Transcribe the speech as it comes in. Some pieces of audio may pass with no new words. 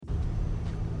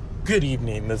Good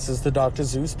evening, this is the Dr.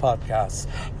 Zeus podcast.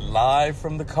 Live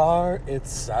from the car,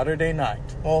 it's Saturday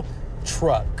night. Well,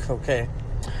 truck, okay?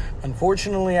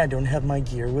 Unfortunately, I don't have my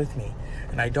gear with me,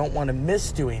 and I don't want to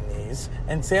miss doing these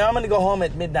and say I'm going to go home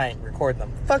at midnight and record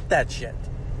them. Fuck that shit.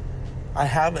 I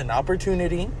have an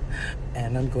opportunity,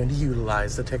 and I'm going to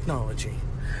utilize the technology.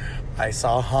 I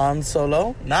saw Han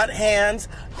Solo, not Hans,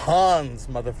 Hans,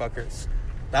 motherfuckers.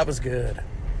 That was good.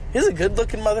 He's a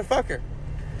good-looking motherfucker.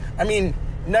 I mean,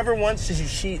 never once did you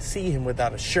see him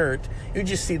without a shirt. You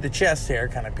just see the chest hair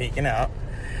kind of peeking out.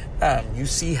 You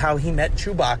see how he met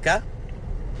Chewbacca.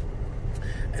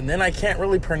 And then I can't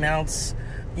really pronounce...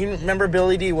 You remember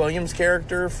Billy D. Williams'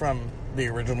 character from the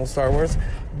original Star Wars?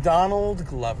 Donald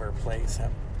Glover plays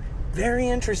him. Very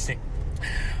interesting.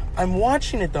 I'm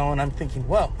watching it, though, and I'm thinking,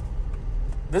 well,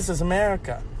 this is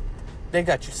America. They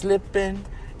got you slipping.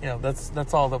 You know,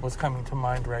 that's all that was coming to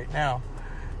mind right now.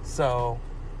 So...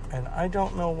 And I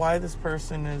don't know why this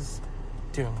person is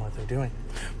doing what they're doing.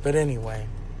 But anyway,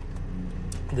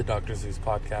 the Dr. Zeus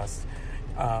podcast.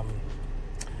 I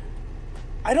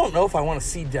don't know if I want to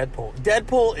see Deadpool.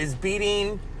 Deadpool is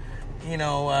beating,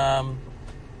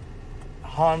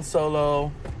 Han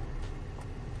Solo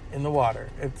in the water.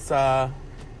 It's not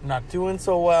doing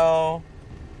so well.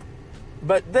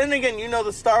 But then again,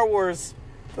 the Star Wars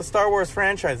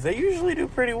franchise, they usually do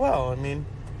pretty well. I mean,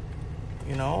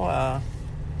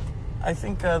 I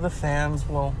think the fans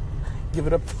will give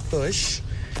it a push.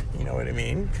 You know what I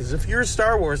mean? Because if you're a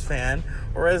Star Wars fan,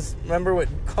 remember what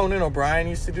Conan O'Brien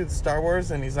used to do to Star Wars?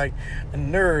 And he's like,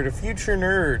 a future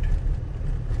nerd.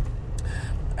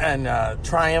 And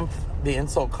Triumph, the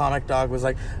insult comic dog, was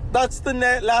like, that's the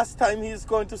last time he's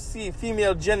going to see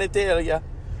female genitalia.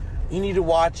 You need to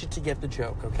watch it to get the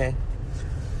joke, okay?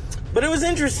 But it was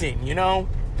interesting,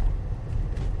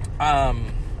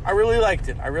 I really liked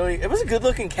it. It was a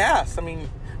good-looking cast. I mean,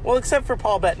 well, except for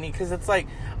Paul Bettany, because it's like,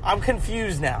 I'm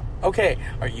confused now. Okay,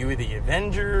 are you the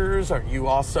Avengers? Are you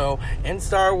also in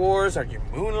Star Wars? Are you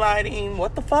moonlighting?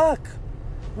 What the fuck?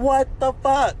 What the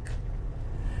fuck?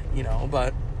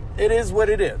 But it is what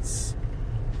it is.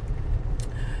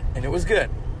 And it was good.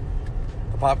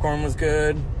 The popcorn was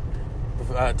good.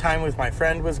 The time with my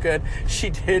friend was good.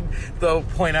 She did, though,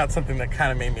 point out something that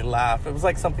kind of made me laugh. It was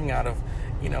like something out of...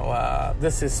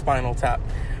 This is Spinal Tap,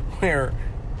 where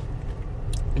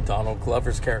Donald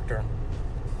Glover's character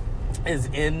is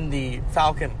in the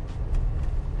Falcon,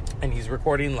 and he's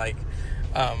recording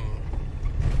an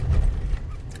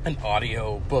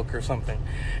audio book or something,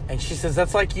 and she says,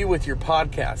 that's like you with your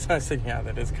podcast. I said, yeah,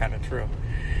 that is kind of true,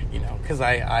 because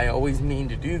I always mean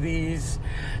to do these,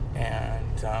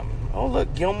 and oh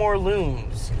look, Gilmore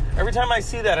Looms. Every time I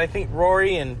see that, I think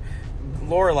Rory and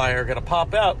Lorelai are gonna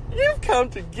pop out. You've come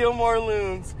to Gilmore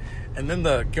Loons. And then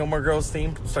the Gilmore Girls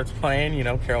theme starts playing,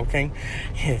 Carole King.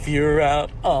 If you're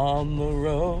out on the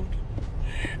road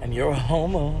and you're a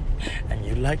homo and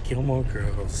you like Gilmore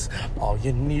Girls, all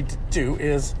you need to do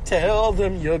is tell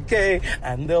them you're gay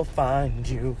and they'll find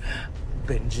you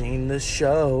binging the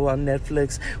show on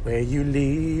Netflix where you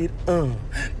lead.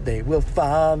 They will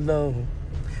follow.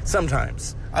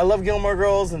 Sometimes I love Gilmore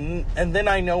Girls, and then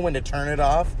I know when to turn it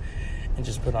off and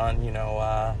just put on,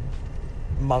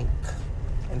 Monk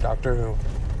and Doctor Who.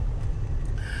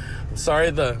 I'm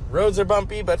sorry the roads are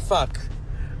bumpy, but fuck,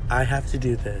 I have to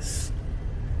do this.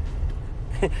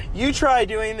 You try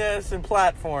doing this in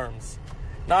platforms.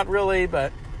 Not really,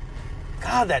 but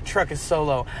God, that truck is so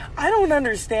low. I don't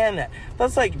understand that.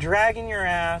 That's like dragging your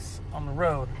ass on the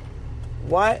road.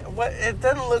 Why? What? It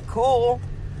doesn't look cool.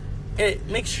 It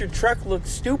makes your truck look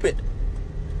stupid.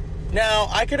 Now,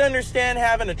 I could understand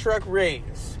having a truck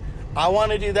raise. I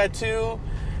want to do that too,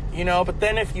 but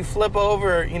then if you flip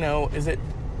over, is it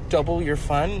double your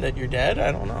fun that you're dead?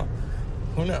 I don't know.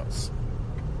 Who knows?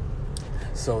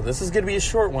 So this is going to be a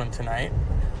short one tonight.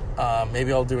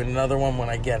 Maybe I'll do another one when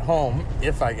I get home,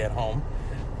 if I get home.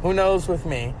 Who knows with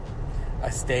me? I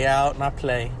stay out and I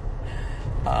play.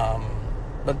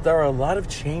 But there are a lot of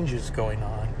changes going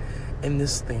on in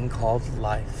this thing called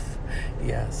life.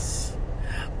 Yes.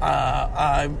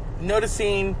 I'm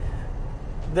noticing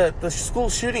that the school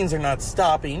shootings are not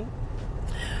stopping.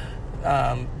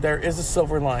 There is a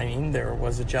silver lining. There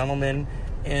was a gentleman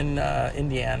in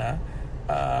Indiana,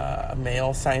 a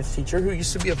male science teacher who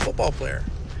used to be a football player.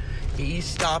 He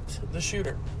stopped the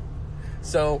shooter.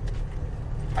 So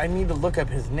I need to look up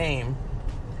his name.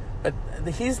 But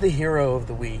he's the hero of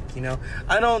the week,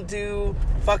 I don't do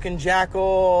fucking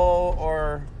Jackal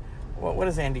or... What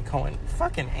is Andy Cohen?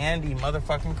 Fucking Andy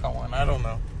motherfucking Cohen. I don't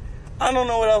know. I don't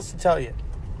know what else to tell you.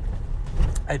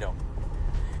 I don't.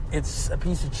 It's a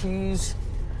piece of cheese,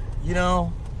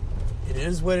 It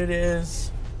is what it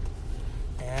is.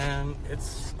 And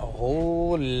it's a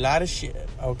whole lot of shit,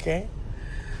 okay?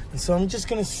 And so I'm just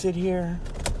going to sit here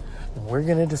and we're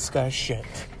going to discuss shit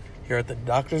here at the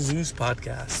Dr. Zeus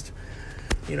podcast.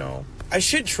 You know, I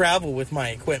should travel with my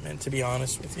equipment, to be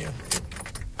honest with you.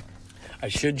 I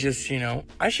should just,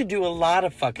 I should do a lot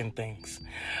of fucking things.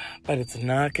 But it's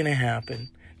not going to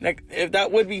happen. Like, if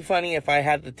that would be funny if I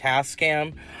had the task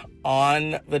cam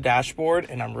on the dashboard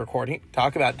and I'm recording.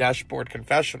 Talk about dashboard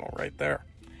confessional right there.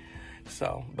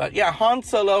 So, but yeah, Han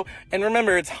Solo. And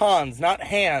remember, it's Hans, not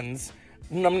Hans.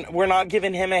 We're not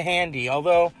giving him a handy.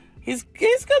 Although, he's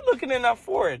good looking enough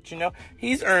for it,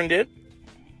 He's earned it.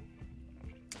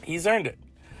 He's earned it.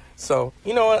 So,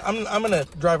 you know what? I'm going to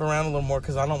drive around a little more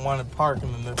because I don't want to park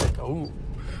and then they'll think, oh,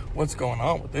 what's going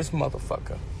on with this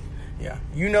motherfucker? Yeah,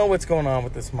 you know what's going on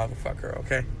with this motherfucker,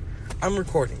 okay? I'm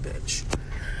recording, bitch.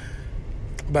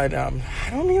 But I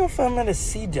don't know if I'm going to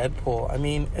see Deadpool. I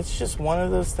mean, it's just one of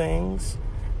those things.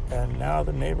 And now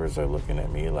the neighbors are looking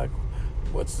at me like,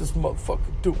 what's this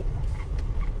motherfucker doing?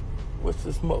 What's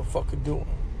this motherfucker doing?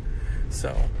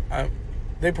 So,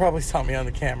 they probably saw me on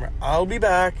the camera. I'll be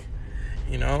back,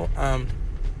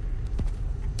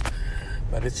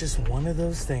 But it's just one of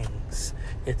those things.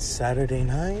 It's Saturday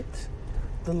night.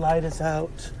 The light is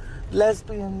out.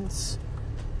 Lesbians.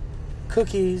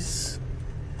 Cookies.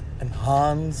 And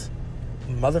Hans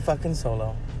motherfucking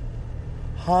Solo.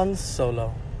 Han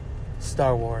Solo.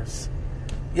 Star Wars.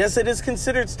 Yes, it is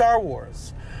considered Star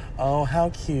Wars. Oh, how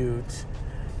cute.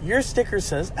 Your sticker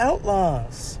says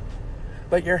Outlaws.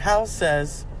 But your house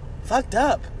says fucked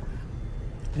up.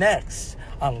 Next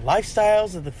on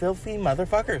Lifestyles of the Filthy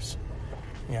Motherfuckers.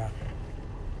 Yeah.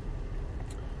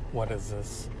 What is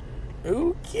this?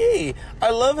 Okay.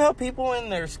 I love how people in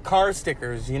their car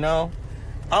stickers,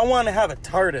 I want to have a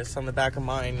TARDIS on the back of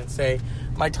mine and say,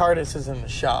 my TARDIS is in the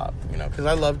shop, because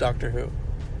I love Doctor Who.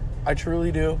 I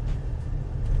truly do.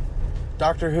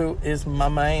 Doctor Who is my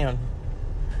man.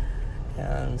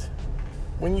 And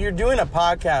when you're doing a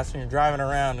podcast and you're driving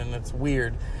around and it's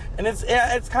weird, and it's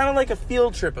kind of like a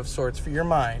field trip of sorts for your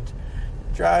mind.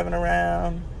 Driving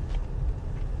around.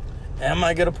 Am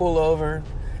I going to pull over?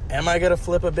 Am I going to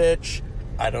flip a bitch?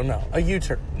 I don't know. A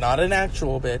U-turn. Not an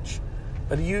actual bitch,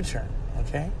 but a U-turn.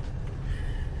 Okay?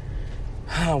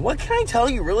 What can I tell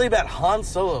you really about Han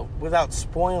Solo without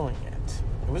spoiling it?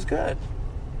 It was good.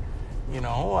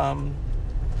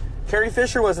 Carrie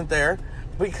Fisher wasn't there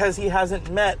because he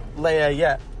hasn't met Leia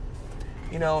yet.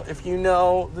 If you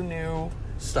know the new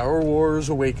Star Wars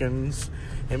Awakens,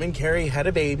 him and Carrie had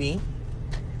a baby,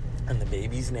 and the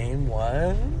baby's name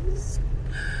was,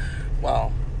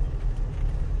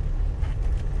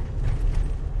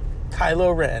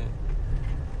 Kylo Ren.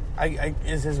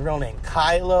 Is his real name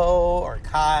Kylo or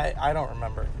Kai? I don't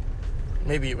remember.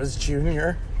 Maybe it was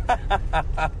Junior.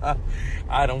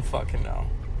 I don't fucking know.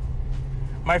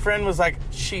 My friend was like,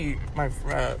 my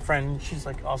friend, she's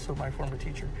like also my former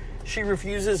teacher. She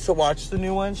refuses to watch the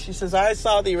new ones. She says, I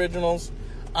saw the originals.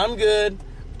 I'm good.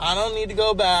 I don't need to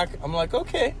go back. I'm like,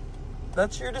 okay,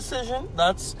 that's your decision.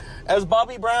 That's, as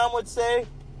Bobby Brown would say,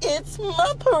 it's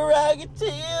my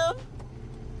prerogative.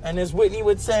 And as Whitney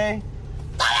would say,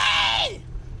 Bobby!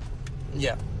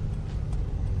 Yeah.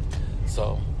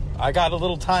 So, I got a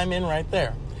little time in right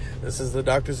there. This is the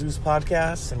Dr. Zeus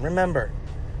podcast. And remember,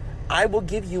 I will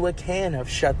give you a can of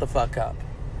shut the fuck up.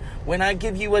 When I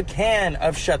give you a can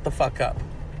of shut the fuck up,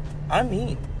 I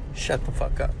mean shut the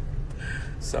fuck up.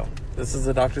 So, this is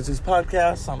the Dr. Zeus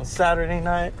podcast on a Saturday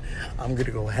night. I'm going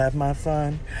to go have my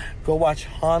fun. Go watch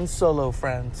Han Solo,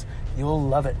 friends. You'll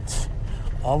love it.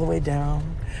 All the way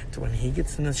down to when he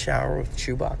gets in the shower with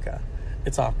Chewbacca.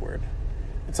 It's awkward.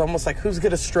 It's almost like who's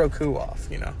going to stroke who off,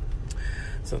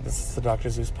 So this is the Dr.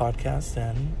 Zeus podcast,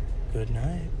 and good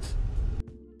night.